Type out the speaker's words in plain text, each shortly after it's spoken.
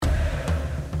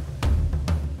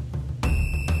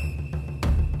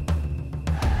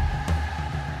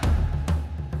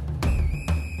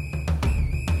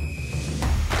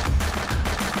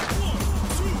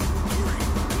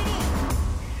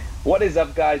What is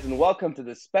up, guys, and welcome to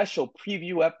this special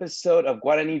preview episode of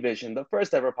Guarani Vision, the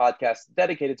first ever podcast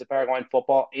dedicated to Paraguayan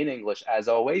football in English. As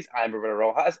always, I'm Roberto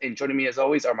Rojas, and joining me, as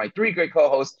always, are my three great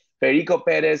co-hosts, Federico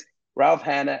Perez, Ralph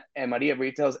Hanna, and Maria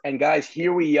Britos. And guys,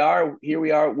 here we are. Here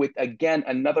we are with again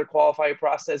another qualifying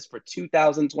process for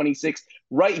 2026,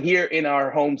 right here in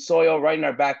our home soil, right in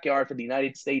our backyard for the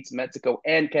United States, Mexico,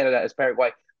 and Canada as Paraguay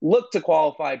look to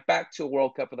qualify back to a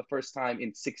World Cup for the first time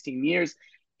in 16 years.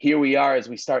 Here we are as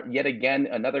we start yet again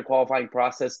another qualifying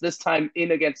process, this time in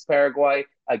against Paraguay,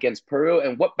 against Peru.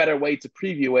 And what better way to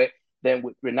preview it than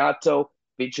with Renato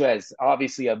Vilchez?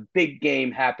 Obviously, a big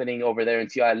game happening over there in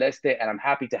Ciudad del Este, and I'm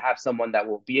happy to have someone that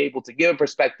will be able to give a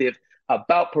perspective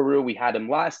about Peru. We had him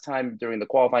last time during the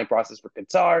qualifying process for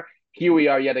Qatar. Here we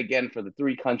are yet again for the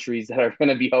three countries that are going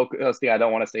to be hosting. I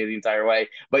don't want to say the entire way,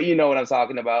 but you know what I'm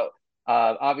talking about.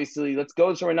 Obviously, let's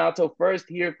go to Renato first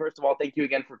here. First of all, thank you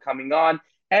again for coming on.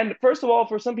 And first of all,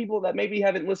 for some people that maybe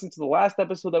haven't listened to the last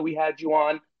episode that we had you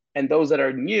on, and those that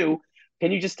are new,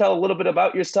 can you just tell a little bit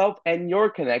about yourself and your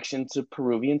connection to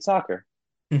Peruvian soccer?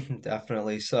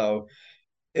 Definitely. So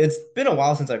it's been a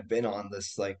while since I've been on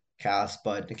this cast,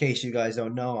 but in case you guys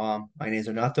don't know, my name is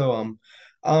Renato.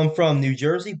 I'm from New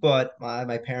Jersey, but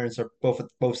my parents are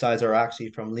both sides are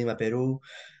actually from Lima, Peru.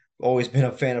 Always been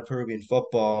a fan of Peruvian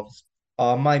football.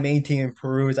 My main team in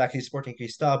Peru is actually Sporting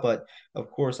Cristal, but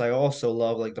of course I also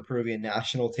love the Peruvian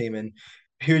national team, and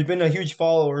he's been a huge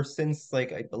follower since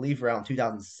I believe around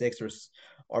 2006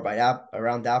 or by that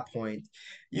around that point.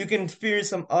 You can experience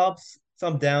some ups,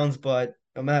 some downs, but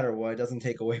no matter what, it doesn't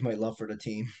take away my love for the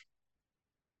team.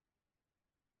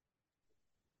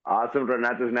 Awesome,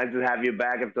 Renato. It's nice to have you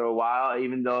back after a while.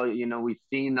 Even though we've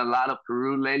seen a lot of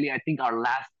Peru lately, I think our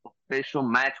last official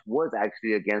match was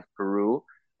actually against Peru.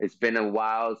 It's been a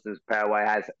while since Paraguay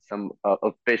has some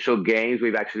official games.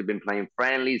 We've actually been playing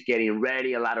friendlies, getting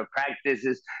ready, a lot of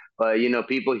practices. But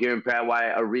people here in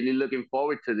Paraguay are really looking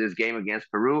forward to this game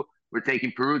against Peru. We're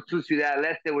taking Peru to Ciudad del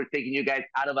Este. We're taking you guys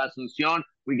out of Asuncion.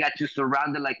 We got you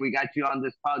surrounded like we got you on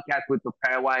this podcast with the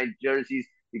Paraguayan jerseys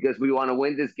because we want to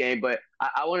win this game. But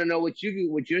I want to know what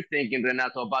you're thinking,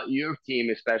 Renato, about your team,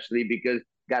 especially because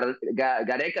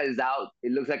Gareca is out.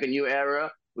 It looks like a new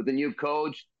era with a new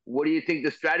coach. What do you think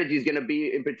the strategy is going to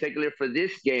be in particular for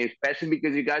this game, especially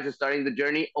because you guys are starting the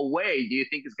journey away? Do you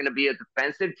think it's going to be a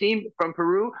defensive team from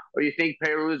Peru, or you think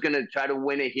Peru is going to try to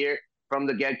win it here from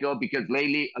the get go? Because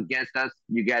lately against us,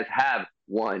 you guys have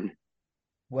won.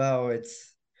 Well,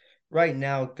 it's right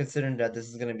now, considering that this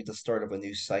is going to be the start of a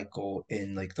new cycle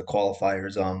in the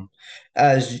qualifiers.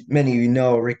 As many of you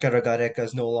know, Ricardo Gareca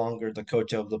is no longer the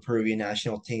coach of the Peruvian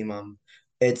national team.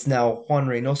 It's now Juan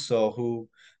Reynoso, who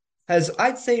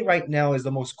I'd say right now is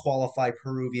the most qualified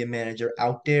Peruvian manager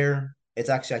out there. It's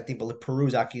actually, I think, Peru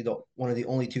is actually one of the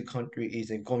only two countries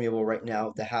in CONMEBOL right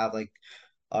now that have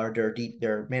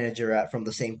their manager from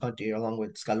the same country, along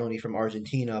with Scaloni from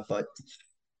Argentina. But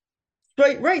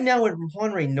right now with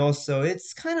Juan Reynoso,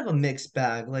 it's kind of a mixed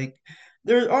bag.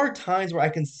 There are times where I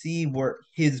can see where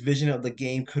his vision of the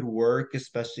game could work,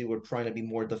 especially with trying to be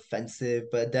more defensive.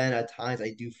 But then at times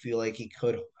I do feel like he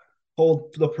could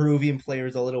hold the Peruvian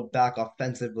players a little back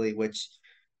offensively, which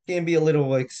can be a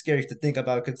little scary to think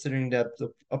about, considering that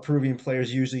a Peruvian player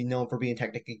is usually known for being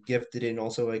technically gifted, and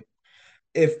also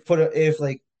if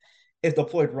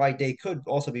deployed right, they could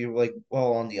also be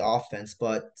well on the offense.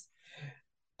 But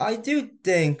I do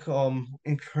think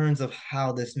in terms of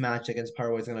how this match against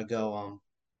Paraguay is gonna go,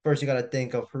 first you gotta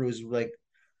think of Peru's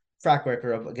track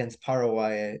record of against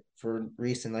Paraguay for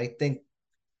recent. I think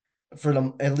for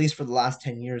the at least for the last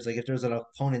 10 years, if there's an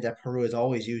opponent that Peru has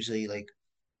always usually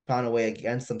found a way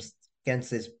against them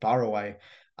against this Paraguay.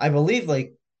 I believe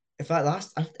if I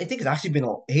last I think it's actually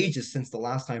been ages since the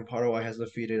last time Paraguay has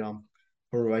defeated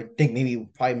Peru. I think maybe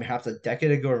probably perhaps a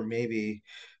decade ago, or maybe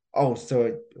so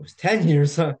it was 10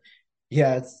 years. Huh?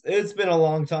 Yeah, it's been a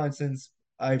long time since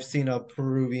I've seen a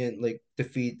Peruvian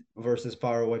defeat versus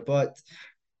Paraguay, but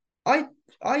I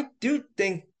I do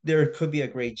think there could be a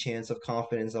great chance of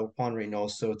confidence of Juan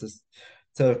Reynoso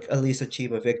to at least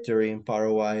achieve a victory in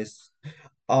Paraguay's.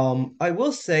 I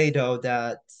will say though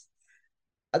that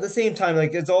at the same time,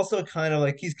 it's also kind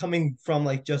of he's coming from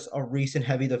just a recent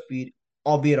heavy defeat,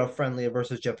 albeit a friendly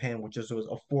versus Japan, which was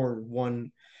a 4-1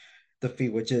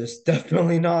 defeat, which is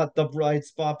definitely not the bright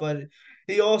spot. But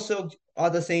he also,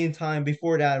 at the same time,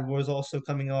 before that, was also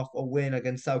coming off a win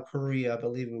against South Korea. I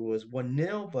believe it was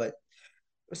 1-0, but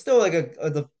still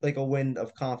a win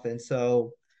of confidence.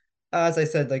 So as I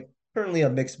said, currently a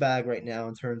mixed bag right now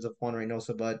in terms of Juan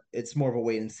Reynoso, but it's more of a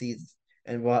wait and see.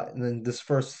 And then this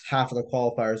first half of the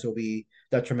qualifiers will be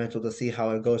detrimental to see how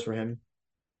it goes for him.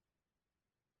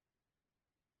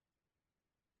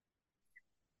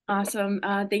 Awesome.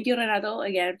 Thank you, Renato,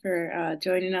 again for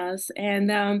joining us.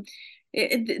 And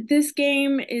this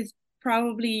game is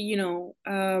probably,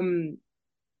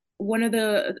 one of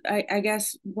I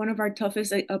guess, one of our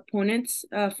toughest opponents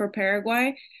for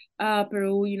Paraguay.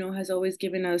 Peru, has always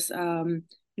given us, kind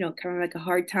of like a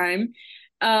hard time.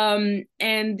 And,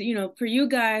 for you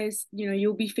guys,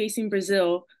 you'll be facing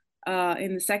Brazil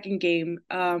in the second game.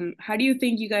 How do you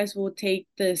think you guys will take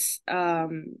this,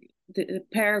 the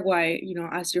Paraguay,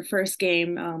 as your first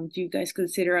game? Do you guys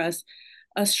consider us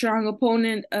a strong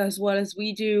opponent as well as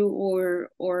we do, or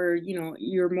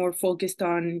you're more focused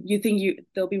on, you think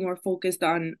they'll be more focused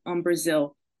on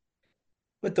Brazil?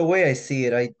 But the way I see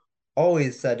it, I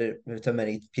always said it to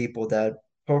many people that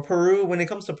for Peru, when it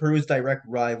comes to Peru's direct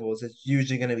rivals, it's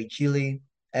usually going to be Chile,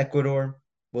 Ecuador,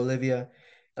 Bolivia.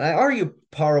 And I argue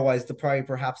Paraguay is the probably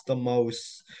perhaps the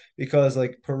most because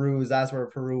like that's where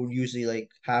Peru usually like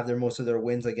have their most of their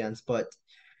wins against. But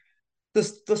the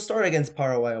start against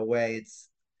Paraguay away, it's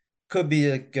could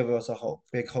be like, give us a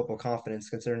big hope of confidence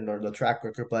considering the track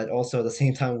record, but also at the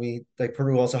same time, we like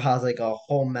Peru also has like a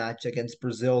home match against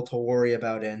Brazil to worry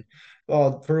about. And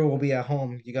well, Peru will be at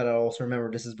home. You got to also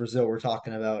remember this is Brazil we're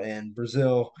talking about, and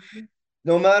Brazil,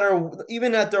 no matter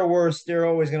even at their worst, they're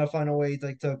always gonna find a way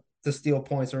like to steal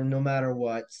points or no matter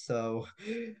what. So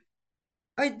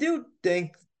I do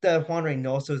think that Juan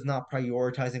Reynoso is not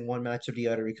prioritizing one match or the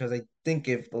other because I think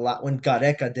when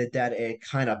Gareca did that, it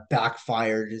kind of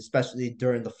backfired, especially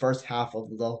during the first half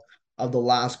of the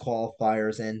last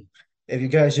qualifiers. And if you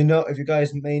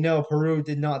guys may know, Peru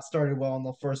did not start well in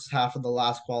the first half of the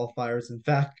last qualifiers. In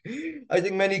fact, I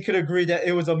think many could agree that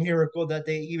it was a miracle that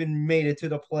they even made it to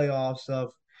the playoffs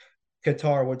of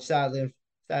Qatar, which sadly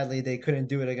they couldn't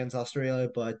do it against Australia.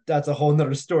 But that's a whole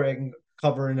nother story I can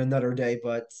cover in another day.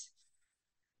 But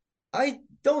I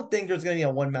don't think there's going to be a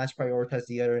one match prioritize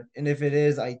the other. And if it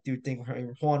is, I do think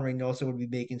Juan Reynoso would be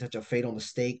making such a fatal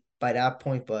mistake by that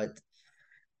point. But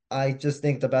I just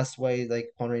think the best way like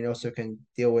Juan Reynoso can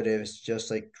deal with it is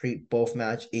just like treat both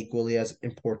match equally as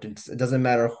important. It doesn't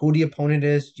matter who the opponent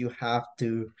is, you have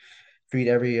to treat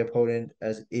every opponent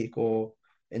as equal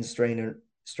in strain,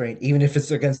 even if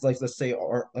it's against like let's say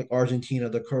like Argentina,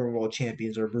 the current world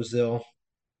champions, or Brazil.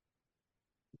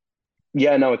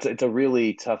 Yeah, no, it's a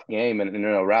really tough game,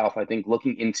 and Ralph, I think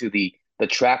looking into the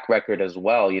track record as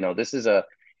well, this is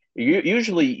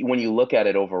usually when you look at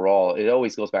it overall, it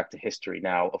always goes back to history.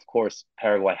 Now, of course,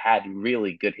 Paraguay had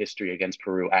really good history against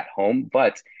Peru at home,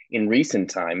 but in recent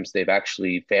times, they've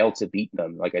actually failed to beat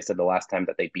them. Like I said, the last time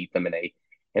that they beat them in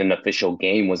an official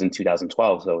game was in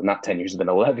 2012, so not 10 years, it's been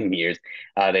 11 years.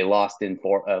 They lost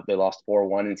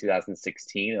 4-1 in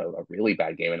 2016, a really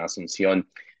bad game in Asuncion,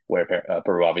 where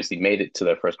Peru obviously made it to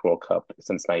their first World Cup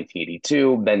since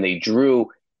 1982. Then they drew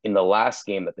in the last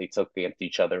game that they took against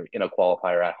each other in a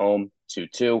qualifier at home,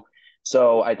 2-2.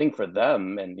 So I think for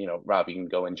them, and Rob, you can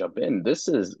go and jump in. This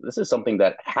is something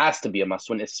that has to be a must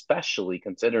win, especially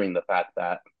considering the fact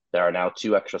that there are now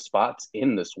two extra spots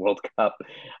in this World Cup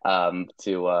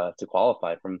to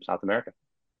qualify from South America.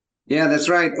 Yeah, that's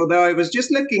right. Although I was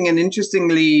just looking, and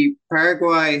interestingly,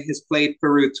 Paraguay has played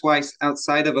Peru twice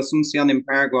outside of Asunción in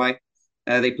Paraguay.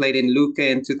 They played in Luque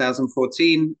in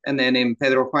 2014, and then in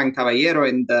Pedro Juan Caballero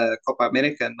in the Copa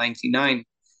America in '99.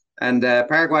 And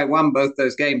Paraguay won both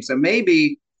those games. So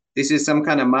maybe this is some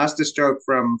kind of masterstroke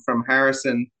from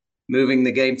Harrison moving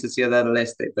the game to Ciudad del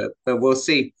Este, but we'll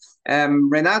see.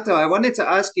 Renato, I wanted to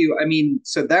ask you. I mean,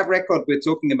 so that record we're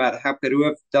talking about, how Peru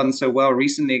have done so well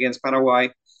recently against Paraguay,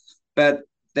 but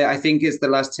I think it's the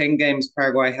last 10 games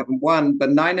Paraguay haven't won, but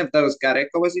 9 of those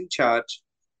Gareca was in charge.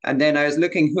 And then I was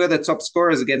looking who are the top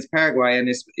scorers against Paraguay, and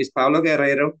it's Paulo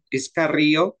Guerrero, it's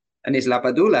Carrillo, and it's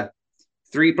Lapadula.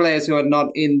 3 players who are not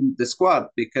in the squad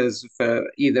because for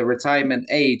either retirement,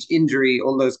 age, injury,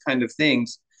 all those kind of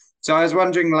things. So I was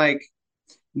wondering, like,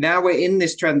 now we're in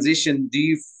this transition. Do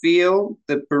you feel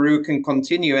that Peru can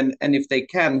continue? And if they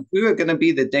can, who are going to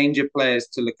be the danger players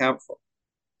to look out for?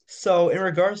 So in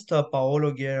regards to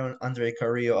Paolo Guerrero and Andre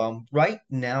Carrillo, right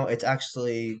now it's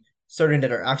actually certain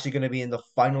that are actually going to be in the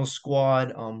final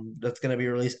squad. That's going to be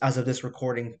released as of this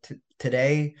recording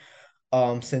today.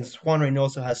 Since Juan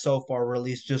Reynoso has so far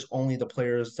released just only the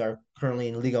players that are currently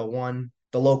in Liga One,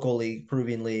 the local league,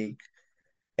 Peruvian league,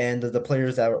 and the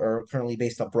players that are currently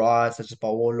based abroad, such as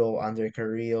Paolo, Andre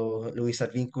Carrillo, Luis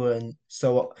Advinco,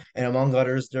 and among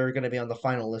others, they're going to be on the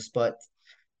final list. But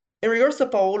in regards to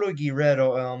Paolo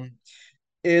Guerrero,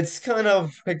 it's kind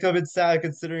of like a bit sad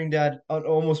considering that an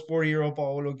almost 40-year-old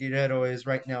Paolo Guerrero is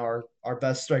right now our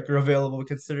best striker available,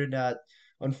 considering that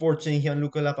unfortunately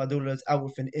Gianluca Lapadula is out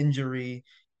with an injury.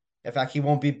 In fact, he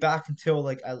won't be back until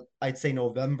like I'd say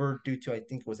November due to I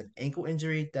think it was an ankle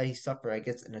injury that he suffered, I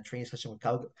guess, in a training session with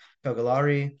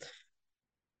Calgary.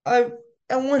 I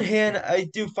on one hand, I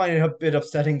do find it a bit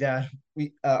upsetting that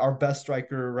we our best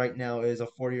striker right now is a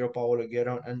 40-year-old Paolo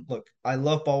Guerrero. And look, I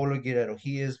love Paolo Guerrero.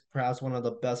 He is perhaps one of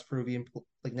the best Peruvian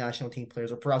like national team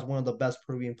players, or perhaps one of the best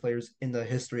Peruvian players in the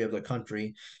history of the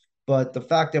country. But the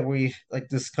fact that we like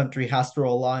this country has to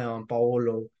rely on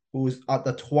Paolo, who's at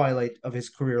the twilight of his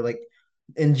career, like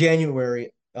in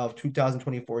January of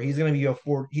 2024, he's gonna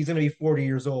be 40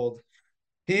 years old.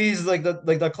 He's like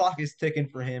the clock is ticking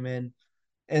for him,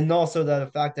 and also that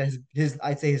the fact that his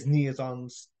I'd say his knee is on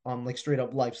like straight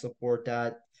up life support.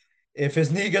 That if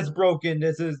his knee gets broken,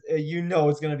 this is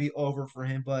it's gonna be over for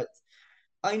him. But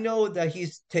I know that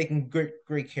he's taking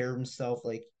great care of himself.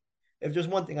 Like if there's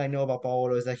one thing I know about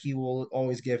Paolo is that he will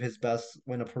always give his best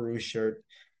when a Peru shirt.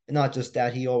 And not just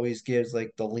that, he always gives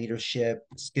like the leadership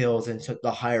skills and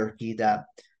the hierarchy that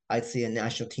I'd say a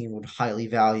national team would highly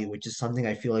value, which is something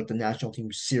I feel like the national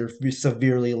team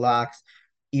severely lacks,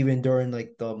 even during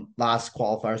like the last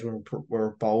qualifiers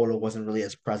where Paolo wasn't really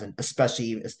as present,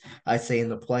 especially as I'd say in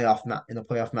the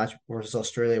playoff match versus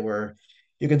Australia, where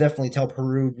you can definitely tell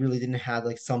Peru really didn't have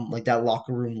like some like that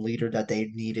locker room leader that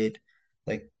they needed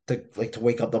to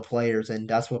wake up the players, and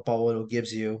that's what Paolo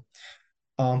gives you.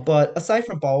 But aside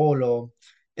from Paolo,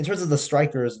 in terms of the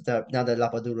strikers that now that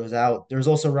Lapaduro's out, there's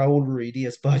also Raul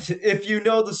Ruidiaz. But if you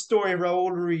know the story of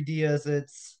Raul Ruidiaz,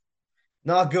 it's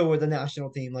not good with the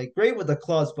national team. Like great with the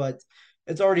clubs, but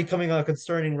it's already coming out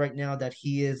concerning right now that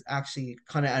he is actually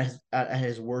kind of at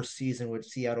his worst season with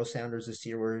Seattle Sounders this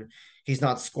year, where he's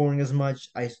not scoring as much.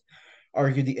 I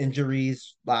argue the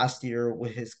injuries last year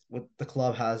with the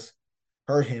club has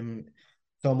hurt him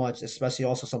so much, especially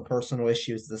also some personal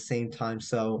issues at the same time.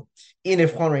 So even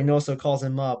if Juan Reynoso calls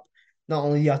him up, not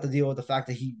only you have to deal with the fact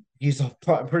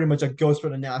that pretty much a ghost for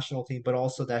the national team, but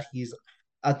also that he's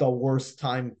at the worst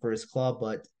time for his club.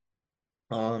 But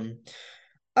um,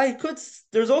 I could.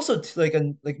 There's also like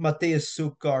Mateus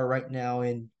Sucar right now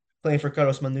in playing for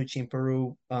Carlos Manucci in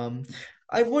Peru.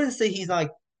 I wouldn't say he's like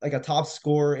a top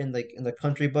scorer in the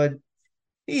country, but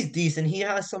he's decent. He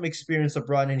has some experience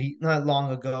abroad, and he not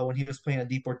long ago when he was playing at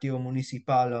Deportivo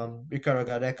Municipal, Ricardo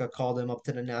Gareca called him up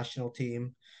to the national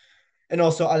team, and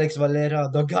also Alex Valera,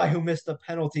 the guy who missed the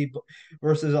penalty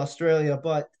versus Australia.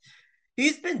 But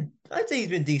I'd say he's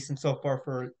been decent so far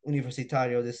for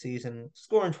Universitario this season,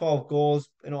 scoring 12 goals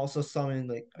and also some in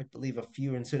like I believe a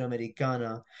few in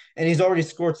Sudamericana, and he's already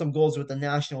scored some goals with the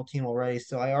national team already.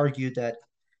 So I argued that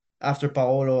after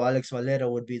Paolo, Alex Valera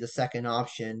would be the second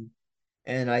option.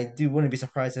 And I wouldn't be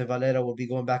surprised if Valera will be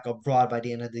going back abroad by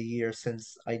the end of the year,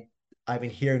 since I've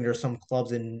been hearing there's some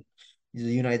clubs in the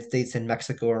United States and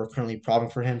Mexico are currently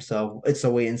probing for him. So it's a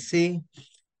wait and see.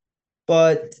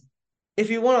 But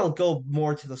if you want to go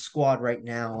more to the squad right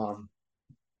now,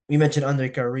 we mentioned Andre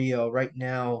Carrillo right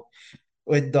now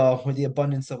with the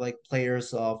abundance of like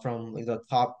players from like the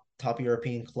top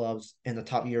European clubs and the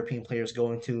top European players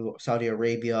going to Saudi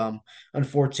Arabia.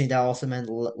 Unfortunately, that also meant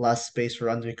less space for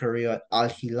Andre Carrillo at Al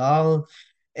Hilal.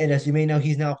 And as you may know,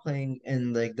 he's now playing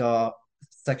in like the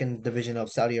second division of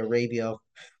Saudi Arabia.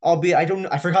 Albeit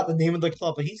I forgot the name of the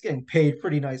club, but he's getting paid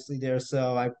pretty nicely there,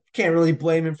 so I can't really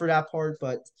blame him for that part.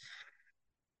 But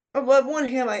on one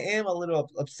hand, I am a little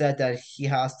upset that he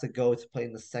has to go to play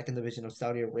in the second division of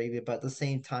Saudi Arabia. But at the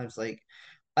same time, it's like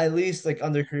at least like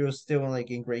under Carrillo still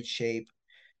in great shape.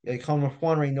 Like Juan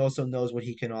Reynoso knows what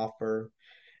he can offer,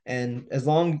 and as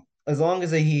long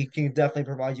as he can definitely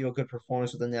provide you a good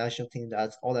performance with the national team,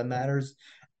 that's all that matters.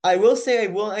 I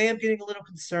am getting a little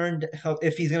concerned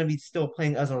if he's going to be still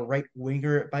playing as a right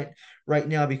winger right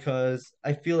now, because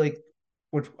I feel like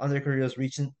with under Carrillo's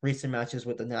recent matches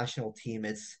with the national team,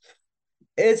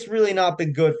 it's really not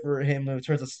been good for him in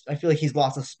terms of. I feel like he's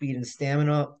lost of speed and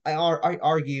stamina. I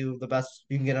argue the best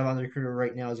you can get out of under Carrillo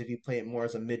right now is if you play it more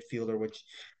as a midfielder, which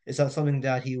is something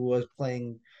that he was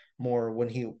playing more when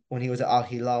he was at Al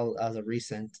Hilal as a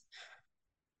recent.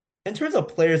 In terms of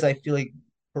players, I feel like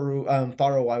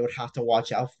Paraguay would have to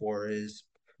watch out for is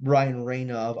Brian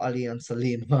Reina of Alianza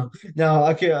Lima. Now,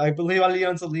 okay, I believe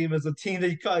Alianza Lima is a team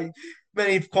that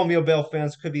many Comio Bell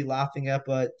fans could be laughing at,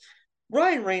 but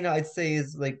Ryan Reina, I'd say,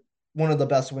 is like one of the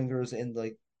best wingers in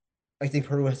like I think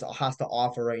Peru has to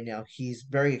offer right now. He's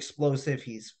very explosive.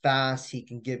 He's fast. He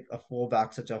can give a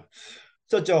fullback such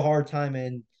a hard time,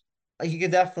 and he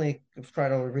can definitely try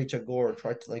to reach a goal or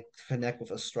try to like connect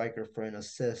with a striker for an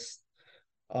assist.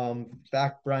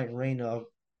 Back Brian Reina,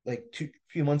 like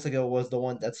few months ago, was the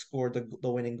one that scored the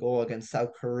winning goal against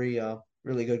South Korea.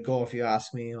 Really good goal, if you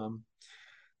ask me.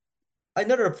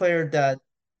 Another player that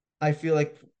I feel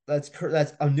like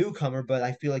that's a newcomer, but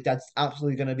I feel like that's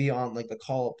absolutely going to be on like the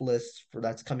call up list for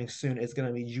that's coming soon. It's going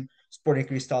to be Sporting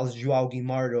Cristal's Joao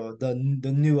Guimardo,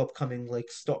 the new upcoming like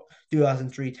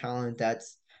 2003 talent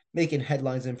that's making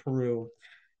headlines in Peru.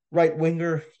 Right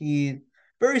winger, he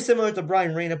very similar to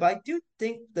Brian Reina, but I do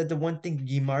think that the one thing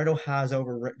Guimardo has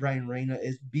over Brian Reina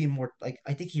is being more like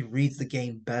I think he reads the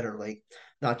game better. Like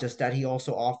not just that, he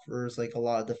also offers like a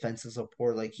lot of defensive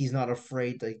support. Like he's not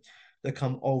afraid like to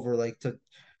come over like to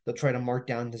try to mark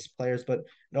down his players, but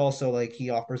it also like he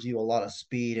offers you a lot of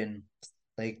speed and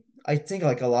like I think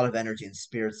like a lot of energy and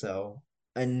spirit. So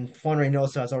and Juan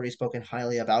Reynoso has already spoken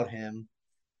highly about him.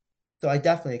 So I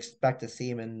definitely expect to see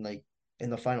him in like in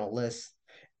the final list.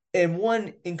 And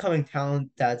one incoming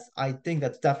talent that's I think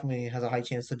that's definitely has a high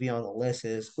chance to be on the list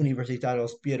is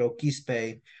Universitarios Piero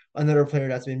Quispe, another player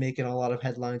that's been making a lot of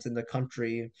headlines in the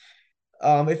country.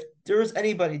 If there's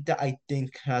anybody that I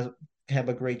think has have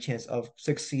a great chance of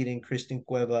succeeding Christian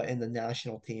Cueva in the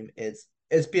national team, it's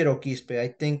Piero Quispe. I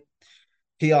think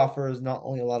he offers not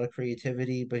only a lot of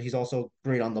creativity, but he's also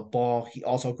great on the ball. He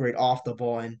also great off the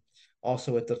ball and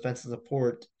also with defensive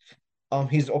support.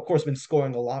 He's of course been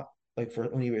scoring a lot like for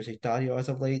Universitario as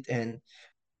of late, and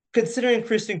considering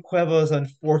Christian Cueva's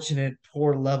unfortunate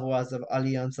poor level as of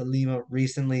Alianza Lima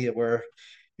recently, where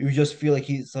you just feel like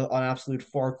he's an absolute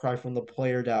far cry from the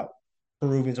player that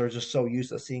Peruvians are just so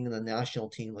used to seeing in the national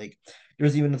team. Like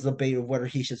there's even a debate of whether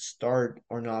he should start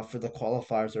or not for the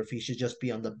qualifiers, or if he should just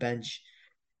be on the bench.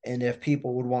 And if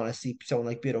people would want to see someone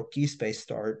like Biro Quispe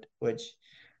start, which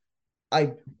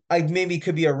I I maybe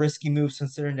could be a risky move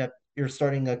considering that you're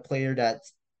starting a player that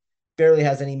barely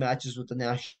has any matches with the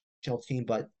national team,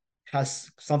 but has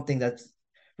something that's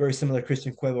very similar to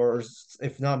Christian Cueva, or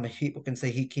if not, people can say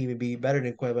he can even be better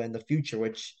than Cueva in the future,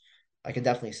 which I can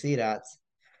definitely see that.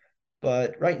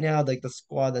 But right now, like the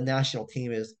squad, the national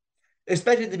team is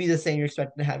expected to be the same. You're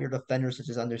expecting to have your defenders such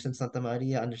as Anderson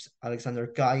Santamaria, Alexander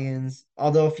Gayens,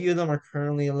 although a few of them are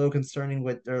currently a little concerning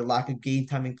with their lack of game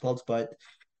time in clubs, but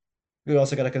we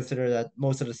also got to consider that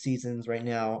most of the seasons right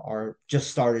now are just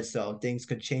started, so things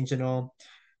could change and all.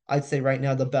 I'd say right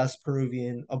now the best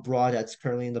Peruvian abroad that's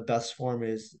currently in the best form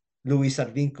is Luis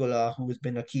Advíncula, who has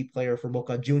been a key player for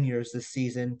Boca Juniors this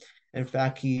season. In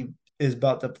fact, is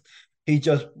about to he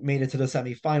just made it to the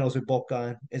semifinals with Boca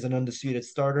and is an undisputed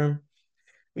starter.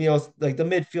 Like the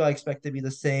midfield, I expect to be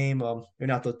the same.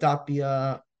 Renato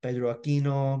Tapia, Pedro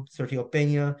Aquino, Sergio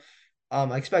Peña.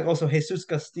 I expect also Jesus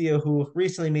Castillo, who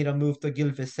recently made a move to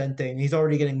Gil Vicente, and he's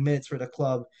already getting minutes for the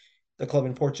club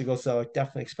in Portugal. So I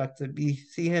definitely expect to be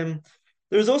see him.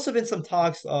 There's also been some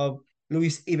talks of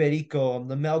Luis Iberico,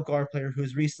 the Melgar player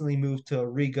who's recently moved to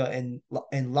Riga and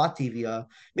Latvia.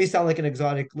 May sound like an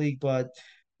exotic league, but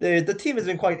the team has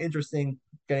been quite interesting,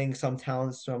 getting some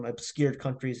talents from obscured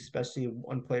countries, especially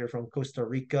one player from Costa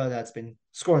Rica that's been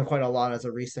scoring quite a lot as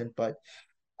a recent. But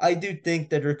I do think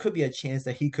that there could be a chance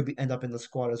that he could end up in the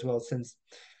squad as well, since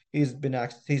he's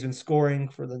been scoring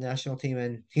for the national team,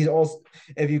 and he's also,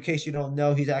 if you in case you don't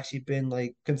know, he's actually been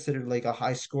like considered like a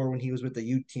high scorer when he was with the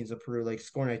youth teams of Peru, like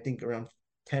scoring I think around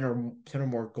 10 or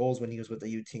more goals when he was with the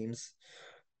youth teams.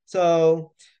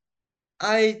 So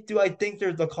I think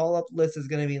there's the call up list is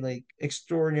going to be like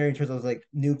extraordinary in terms of like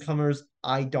newcomers.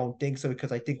 I don't think so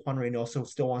because I think Juan Reynoso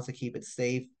still wants to keep it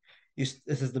safe. This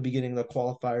is the beginning of the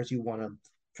qualifiers. You want to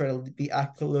try to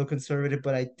act a little conservative,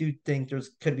 but I do think there's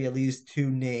could be at least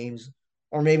two names,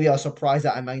 or maybe a surprise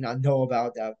that I might not know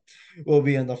about that will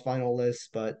be in the final list.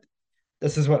 But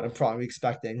this is what I'm probably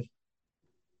expecting.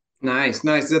 Nice,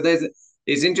 nice. So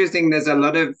it's interesting. There's a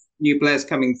lot of new players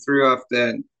coming through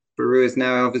after Peru is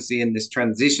now obviously in this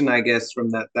transition, I guess, from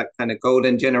that kind of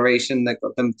golden generation that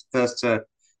got them first to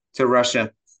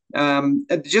Russia.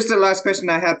 Just the last question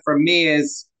I had from me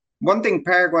is one thing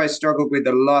Paraguay struggled with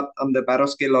a lot under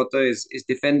Barros Schelotto is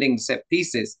defending set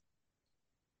pieces.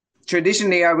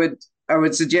 Traditionally, I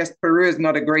would suggest Peru is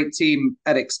not a great team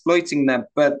at exploiting that,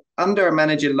 but under a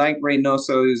manager like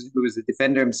Reynoso, who is a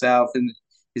defender himself and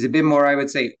is a bit more, I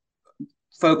would say,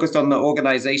 focused on the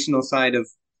organizational side of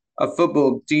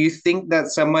football. Do you think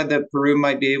that's somewhere that Peru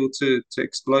might be able to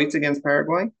exploit against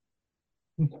Paraguay?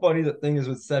 Funny the thing is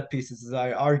with set pieces is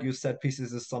I argue set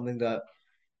pieces is something that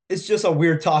it's just a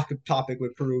weird topic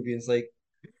with Peruvians. Like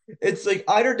it's like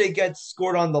either they get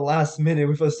scored on the last minute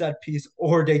with a set piece,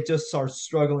 or they just start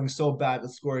struggling so bad to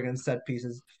score against set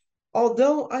pieces.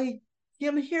 Although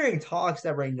am hearing talks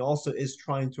that Reynoso is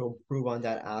trying to improve on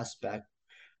that aspect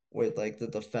with like the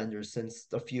defenders, since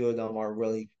a few of them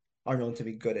are known to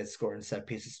be good at scoring set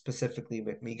pieces, specifically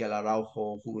with Miguel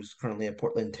Araujo, who is currently at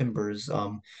Portland Timbers.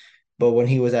 But when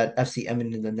he was at FC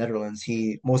Emmen in the Netherlands,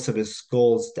 most of his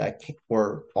goals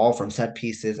were all from set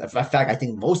pieces. In fact, I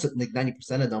think most of like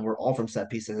 90% of them were all from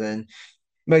set pieces. And it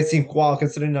might seem wild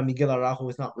considering that Miguel Araujo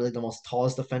is not really the most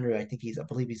tallest defender. I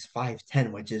believe he's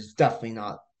 5'10", which is definitely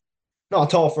not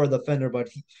tall for a defender, but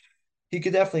he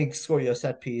could definitely score you a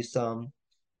set piece.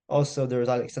 Also there was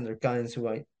Alexander Gines, who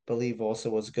I believe also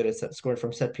was good at scoring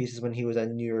from set pieces when he was at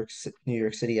New York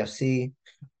City FC.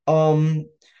 Um,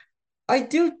 I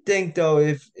do think though,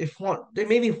 if Juan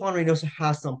maybe Juan Reynoso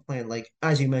has some plan, like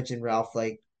as you mentioned, Ralph,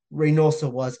 like Reynoso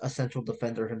was a central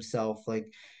defender himself. Like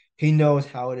he knows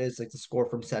how it is like to score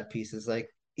from set pieces. Like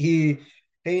he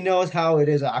knows how it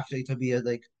is actually to be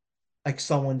like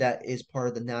someone that is part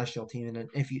of the national team. And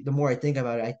the more I think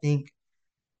about it, I think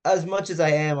as much as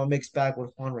I am a mixed bag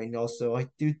with Juan Reynoso, I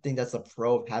do think that's a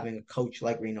pro of having a coach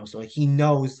like Reynoso. Like he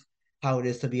knows how it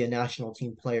is to be a national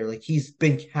team player. Like he's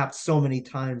been capped so many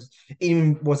times,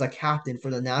 even was a captain for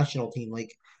the national team.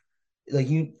 Like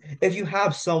you, if you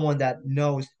have someone that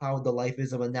knows how the life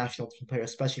is of a national team player,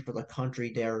 especially for the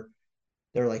country they're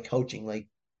like coaching, like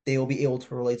they will be able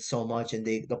to relate so much, and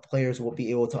the players will be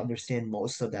able to understand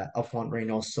most of that of Juan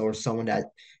Reynoso or someone that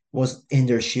was in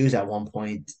their shoes at one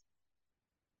point.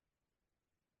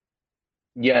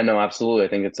 Yeah, no, absolutely. I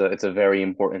think it's a very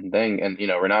important thing. And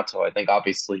Renato, I think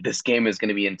obviously this game is going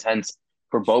to be intense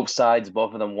for both sides,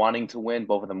 both of them wanting to win,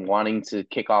 both of them wanting to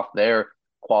kick off their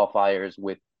qualifiers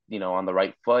with, on the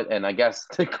right foot. And I guess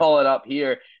to call it up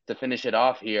here, to finish it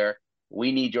off here,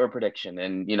 we need your prediction.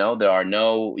 And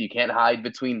you can't hide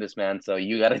between this, man. So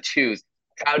you got to choose.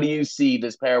 How do you see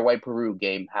this Paraguay Peru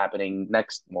game happening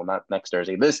well, not next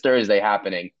Thursday, this Thursday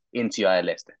happening in Ciudad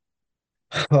del Este?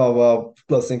 Oh well,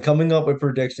 listen, coming up with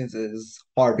predictions is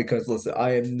hard because listen,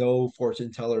 I am no fortune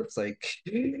teller. It's like,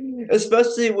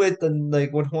 especially with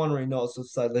with Juan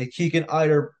Reynoso's side, like he can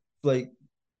either like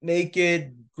make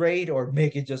it great or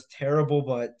make it just terrible.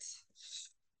 But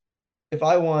if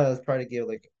I want to try to give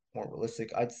like more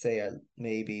realistic, I'd say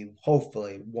maybe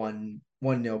hopefully one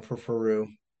nil for Peru.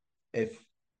 If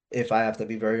if I have to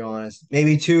be very honest,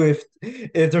 maybe two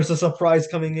if there's a surprise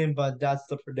coming in. But that's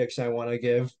the prediction I want to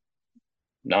give.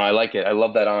 No, I like it. I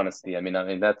love that honesty. I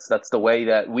mean that's the way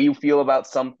that we feel about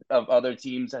some of other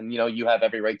teams, and you have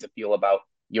every right to feel about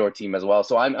your team as well.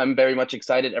 So I'm very much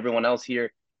excited. Everyone else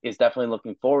here is definitely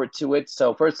looking forward to it.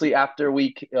 So, firstly, after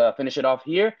we finish it off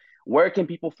here, where can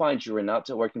people find you,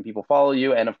 Renato? Where can people follow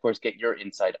you, and of course, get your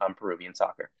insight on Peruvian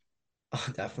soccer?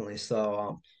 Definitely.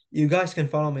 So, you guys can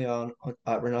follow me on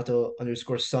Renato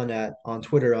underscore Sun at on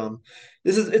Twitter.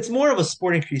 It's more of a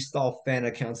Sporting Cristal fan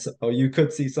account, so you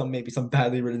could see maybe some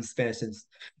badly written Spanish since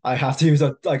I have to use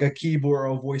a keyboard or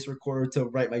a voice recorder to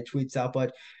write my tweets out.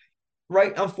 But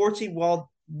right, unfortunately,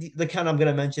 while the account I'm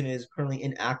gonna mention is currently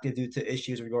inactive due to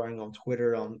issues regarding on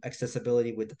Twitter,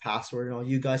 accessibility with the password and all,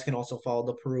 you guys can also follow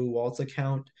the Peru Waltz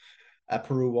account at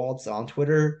Peru Waltz on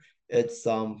Twitter. It's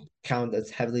account that's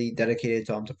heavily dedicated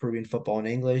to Peruvian football in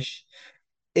English.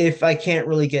 If I can't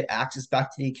really get access back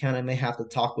to the account, I may have to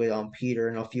talk with Peter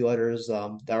and a few others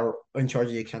that are in charge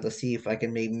of the account to see if I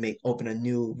can maybe open a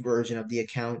new version of the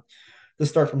account to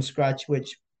start from scratch,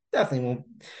 which definitely won't.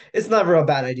 It's never a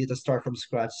bad idea to start from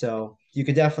scratch. So you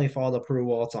could definitely follow the Peru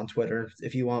Waltz on Twitter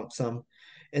if you want some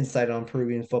insight on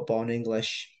Peruvian football in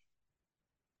English.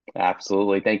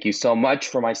 Absolutely. Thank you so much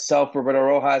for myself, Roberto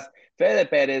Rojas, Fede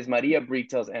Perez, Maria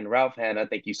Britos, and Ralph Hanna.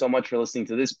 Thank you so much for listening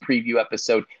to this preview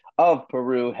episode of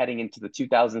Peru heading into the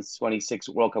 2026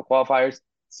 World Cup qualifiers.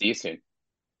 See you soon.